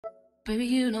Baby,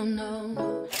 you don't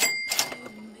know.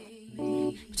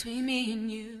 Between me and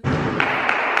you.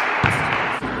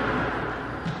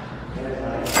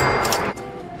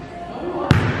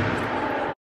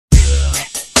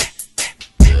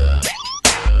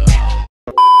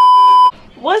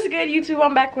 What's good, YouTube?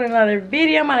 I'm back with another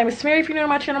video. My name is Mary. If you're new to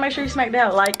my channel, make sure you smack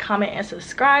that like, comment, and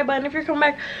subscribe button. If you're coming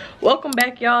back, welcome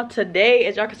back, y'all. Today,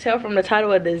 as y'all can tell from the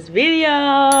title of this video,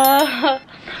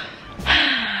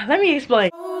 let me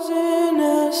explain.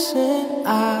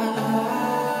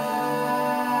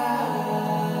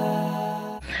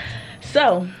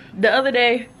 So, the other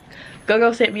day,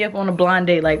 Go set me up on a blind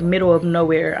date, like middle of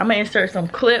nowhere. I'm gonna insert some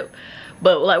clip,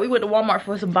 but like we went to Walmart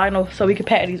for some vinyl so we could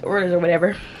pack these orders or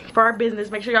whatever for our business.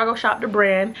 Make sure y'all go shop the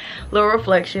brand, little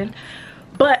reflection.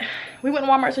 But we went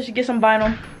to Walmart so she get some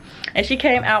vinyl, and she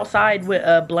came outside with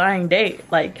a blind date.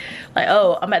 Like,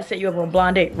 oh, I'm about to set you up on a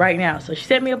blind date right now. So she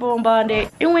set me up on a blind date.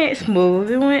 It went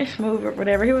smooth or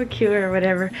whatever. He was cute or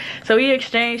whatever. So we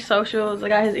exchanged socials. I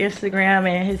got his Instagram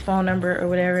and his phone number or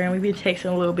whatever, and we've been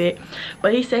texting a little bit.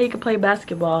 But he said he could play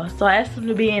basketball. So I asked him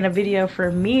to be in a video for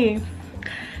me.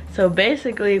 So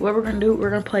basically what we're gonna do, we're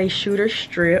gonna play shooter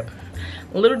strip.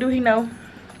 Little do he know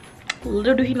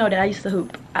that I used to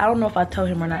hoop. I don't know if I told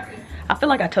him or not. I feel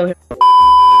like I told him.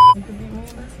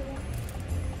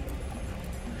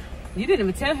 You didn't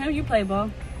even tell him you play ball.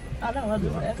 I know, I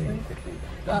just asked him.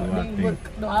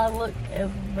 Do I look as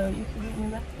though you should beat me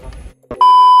basketball?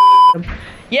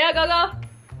 Yeah, Go.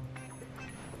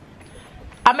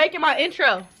 I'm making my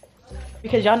intro.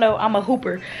 Because y'all know I'm a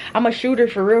hooper. I'm a shooter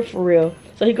for real.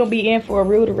 So he gonna be in for a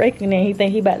rude awakening. He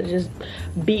think he about to just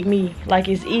beat me like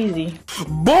it's easy.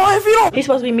 Boy, if you don't. He's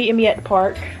supposed to be meeting me at the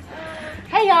park.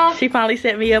 Hey y'all. She finally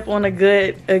set me up on a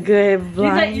good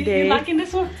blind date. You liking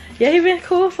this one? Yeah, he been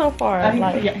cool so far. He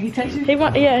texted you?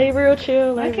 He real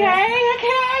chill. Like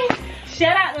okay.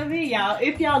 Shout out to me, y'all.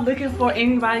 If y'all looking for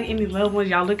anybody, any loved ones,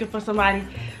 y'all looking for somebody,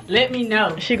 let me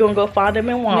know. She gonna go find him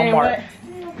in Walmart.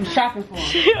 I'm shopping for him.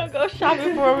 She gonna go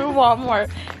shopping for him in Walmart.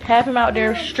 Have him out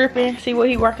there stripping, see what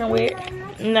he working with.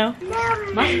 No.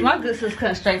 My good sis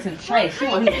cut straight to the chase. She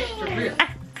want him to strip real.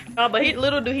 But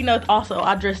little do he know also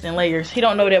I dressed in layers. He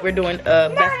don't know that we're doing a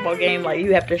basketball game, like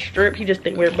you have to strip. He just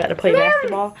think we're about to play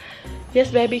basketball.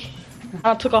 Yes, baby.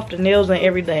 I took off the nails and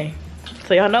everything.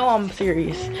 So y'all know I'm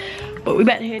serious. But we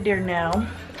about to head there now.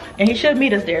 And he should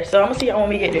meet us there. So I'm gonna see y'all when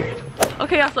we get there.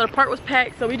 Okay, y'all, so the park was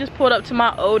packed. So we just pulled up to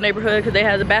my old neighborhood because they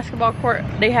have a basketball court.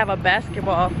 They have a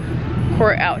basketball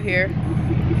court out here.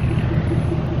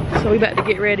 So we about to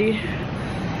get ready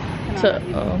to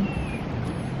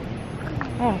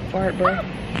oh, fart, bro.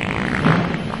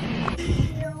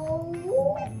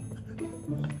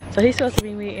 So he's supposed to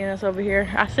be meeting us over here.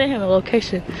 I sent him the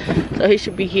location, so he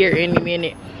should be here any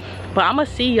minute. But I'm gonna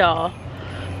see y'all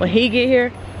when he get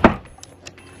here.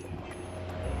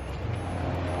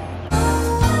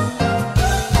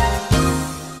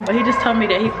 But he just told me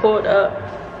that he pulled up.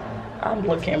 I'm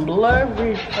looking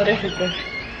blurry. Oh, there he goes.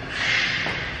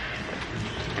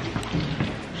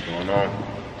 What's going on?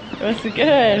 What's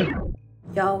good?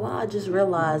 Y'all, well, I just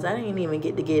realized I didn't even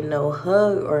get to get no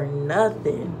hug or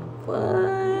nothing. What?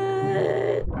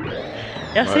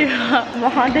 Y'all see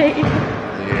my date?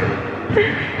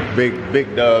 Yeah.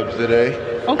 Big dubs today.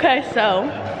 Okay, so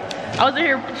I was in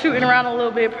here shooting around a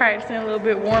little bit, practicing a little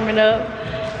bit, warming up,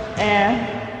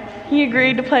 and he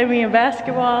agreed to play me in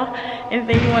basketball.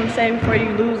 Anything you want to say before you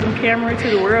lose the camera to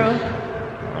the world?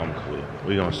 I'm cool.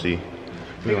 We gonna see.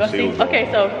 We gonna see. Okay,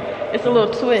 so it's a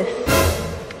little twist.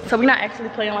 So we're not actually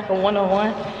playing like a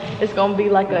one-on-one. It's gonna be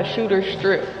like a shooter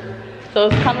strip. So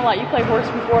it's kind of like, you played horse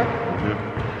before?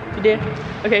 Mm-hmm. You did?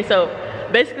 Okay, so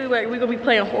basically like we're gonna be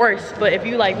playing horse, but if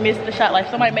you like miss the shot, like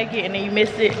somebody make it and then you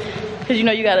miss it, because you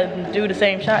know you gotta do the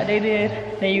same shot they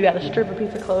did, then you gotta strip a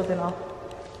piece of clothing off.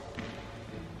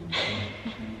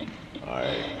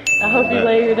 Alright. I hope you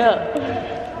layered up. I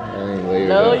ain't layered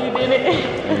No, up. you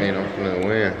didn't. I mean, I'm finna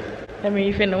win. That mean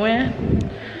you finna win?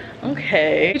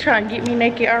 Okay. You trying to get me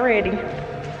naked already.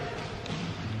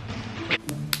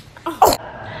 Oh.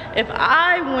 If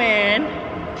I win,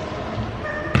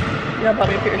 y'all buy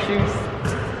me a pair of shoes.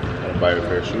 I'll buy you a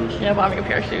pair of shoes? Y'all buy me a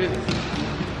pair of shoes.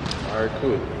 Alright,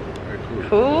 cool. Alright, cool.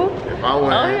 Cool? If I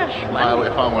win, Oh, yeah,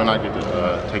 if I win, I get to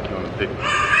take you on a picnic.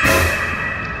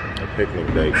 A picnic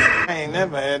date. I ain't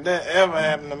never had that ever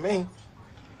happen to me.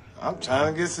 I'm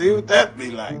trying to see what that be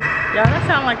like. Y'all, that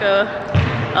sound like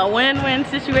a win-win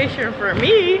situation for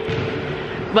me,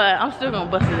 but I'm still gonna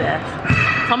bust his ass.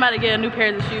 So I'm about to get a new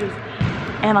pair of shoes,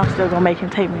 and I'm still gonna make him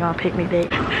take me on a picnic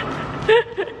date.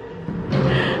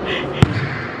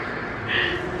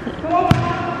 Oh,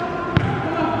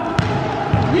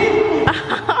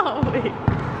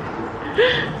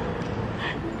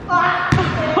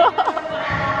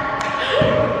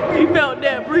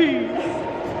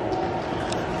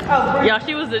 Y'all,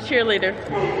 she was the cheerleader.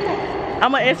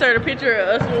 I'm gonna insert a picture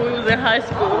of us when we was in high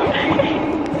school.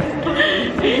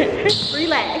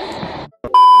 Relax.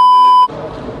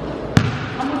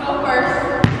 I'm gonna go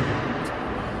first.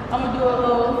 I'm gonna do a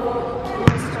little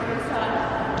story time.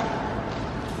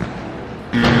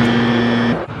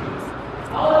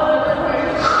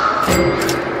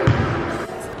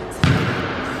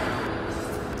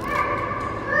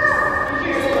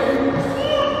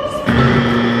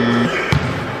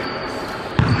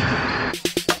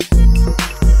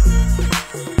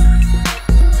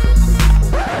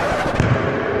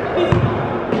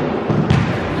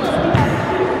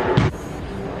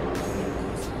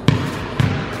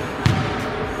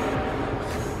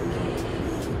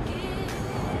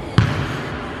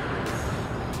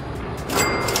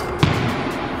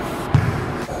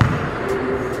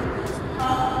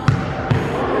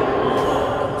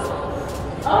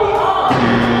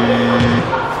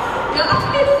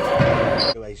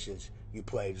 You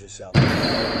played yourself. Look,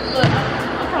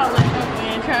 I'm probably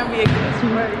like, trying to be a good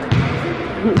sport.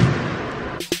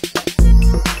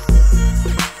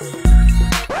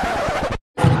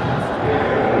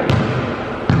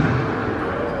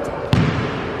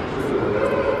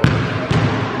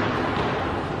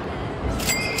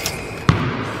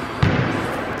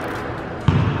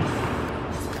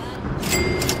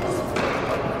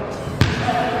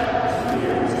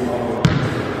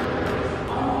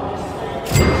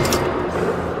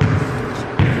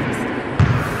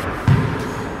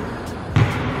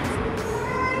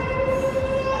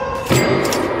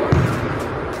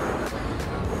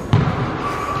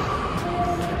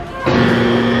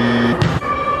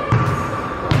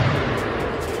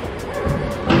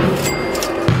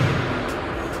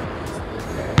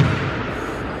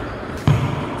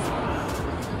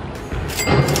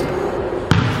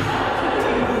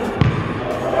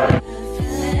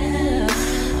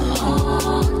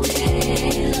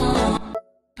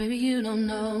 Baby, you don't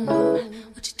know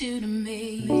what you do to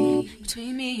me.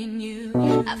 Between me and you,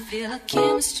 I feel a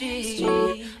chemistry.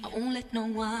 I won't let no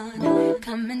one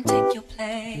come and take your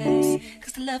place.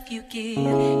 Cause the love you give,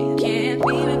 it can't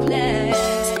be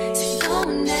replaced. So no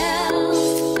one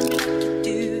else can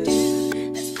do what you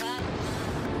do. That's why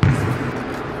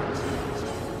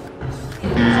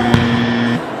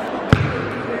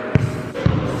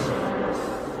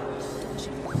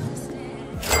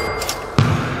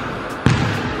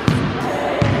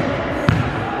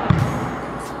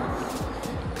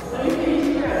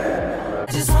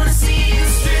I just wanna see you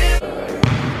strip.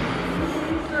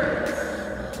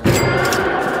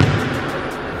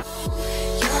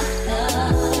 Your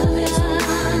love is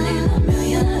one in a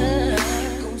million.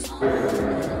 It goes on.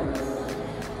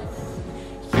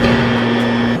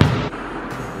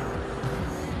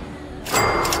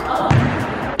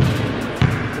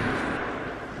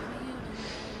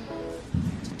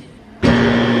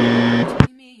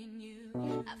 Between me and you,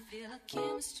 I feel a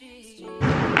chemistry.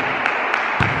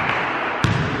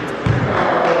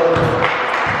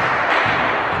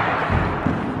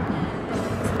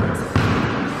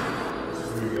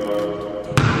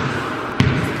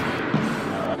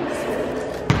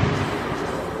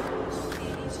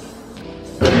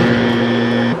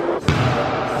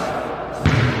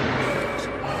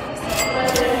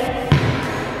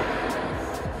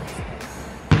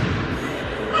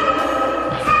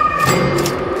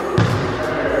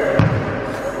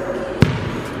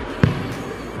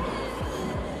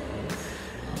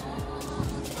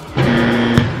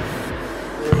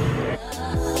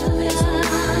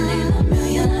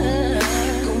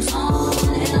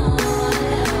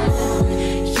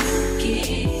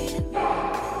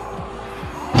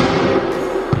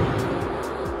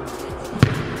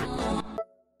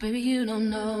 Baby, you don't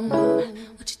know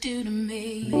what you do to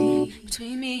me.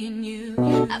 Between me and you,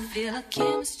 I feel a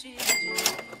chemistry. I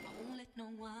won't let no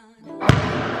one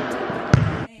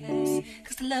take your place.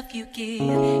 Cause the love you give,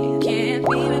 it can't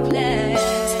be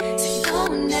replaced. So no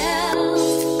one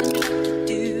else can do what you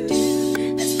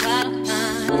do. That's why I'm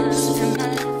mine. Spend my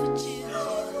life with you.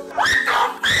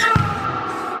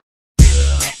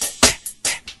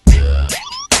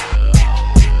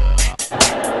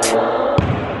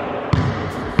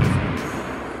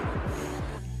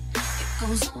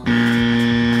 Goes on.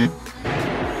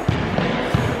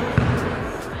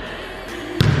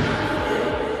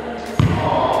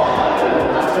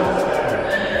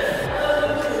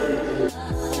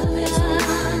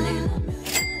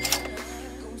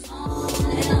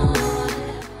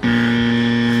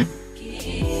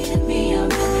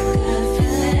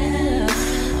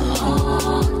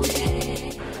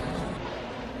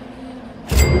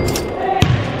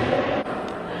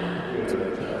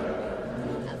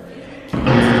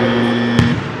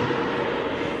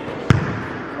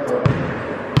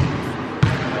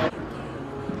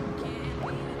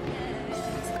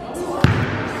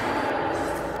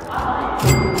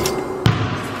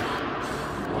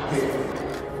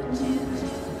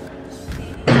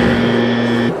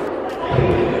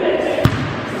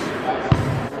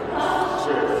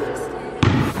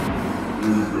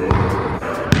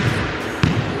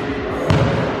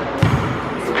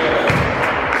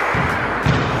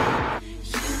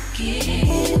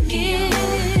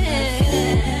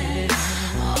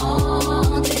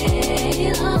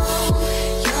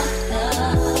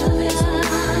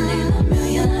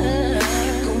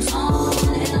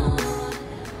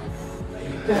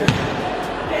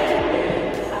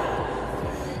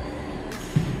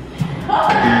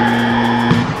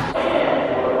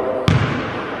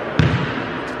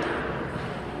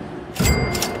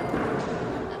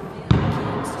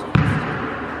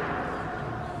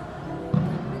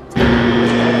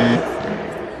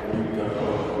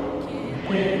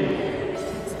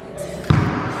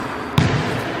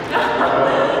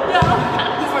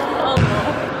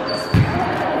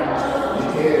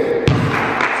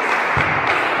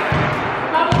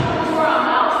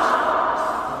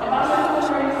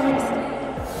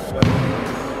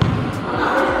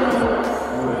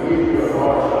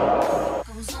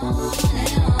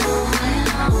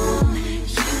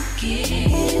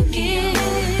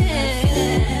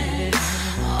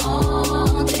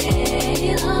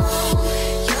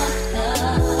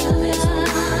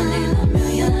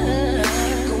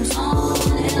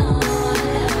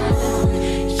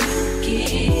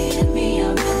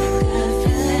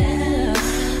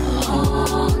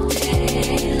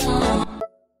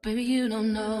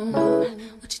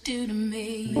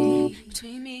 chemistry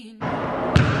between me and you.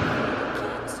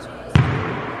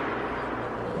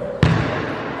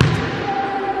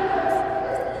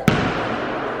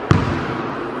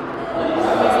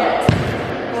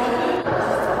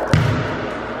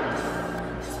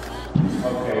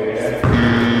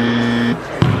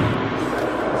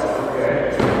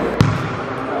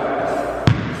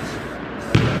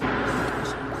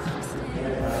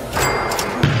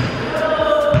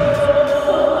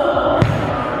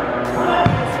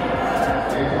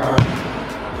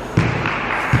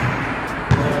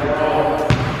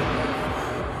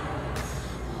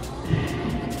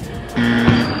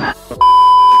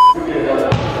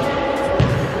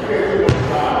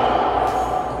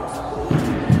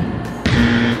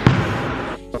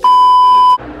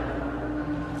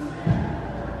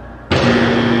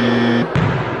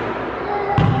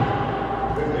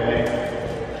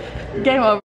 Game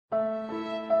over.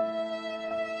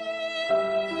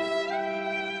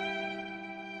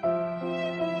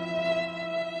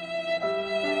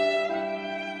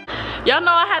 Y'all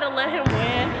know I had to let him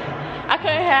win. I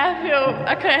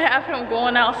couldn't have him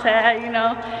going outside, you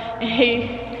know. And he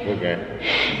Okay.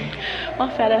 my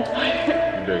fat ass.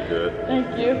 You did good.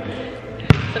 Thank you.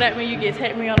 So that means you get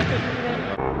take me on a picnic day?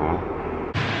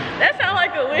 That sounds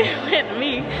like a win-win to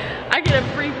me. I get a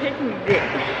free picnic day.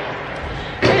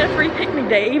 I get a free picnic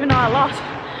day even though I lost.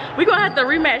 We gonna have to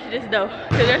rematch this though,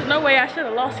 because there's no way I should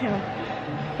have lost him.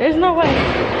 There's no way.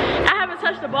 I haven't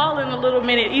touched the ball in a little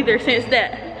minute either since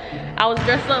that. I was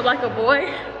dressed up like a boy,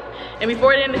 and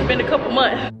before then it's been a couple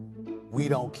months. We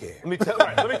don't care. Let me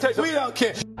tell you, we don't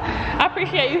care. I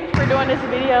appreciate you for doing this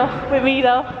video with me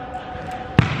though.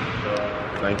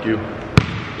 Thank you.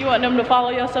 You want them to follow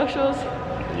your socials?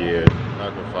 Yeah,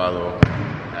 not to follow.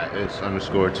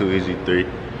 It's_2easy3.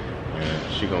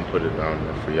 And she gonna put it down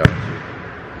there for y'all too.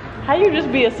 How you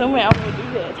just be assuming I'm gonna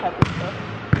do that type of stuff?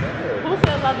 Who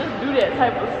says I just do that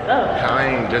type of stuff? I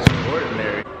ain't just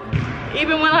ordinary.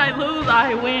 Even when I lose,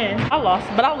 I win. I lost,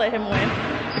 but I'll let him win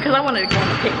because I wanted to go on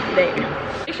the pick today.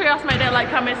 Make sure y'all smack that like,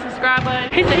 comment, subscribe button.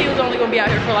 He said he was only gonna be out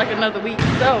here for like another week.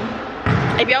 So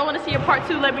if y'all wanna see a part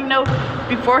 2, let me know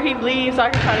before he leaves so I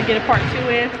can try to get a part 2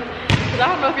 in. Cause I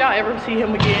don't know if y'all ever see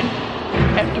him again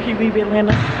after he leave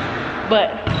Atlanta. But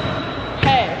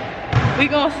hey, we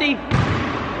gonna see.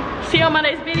 See you on my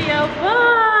next video.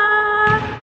 Bye.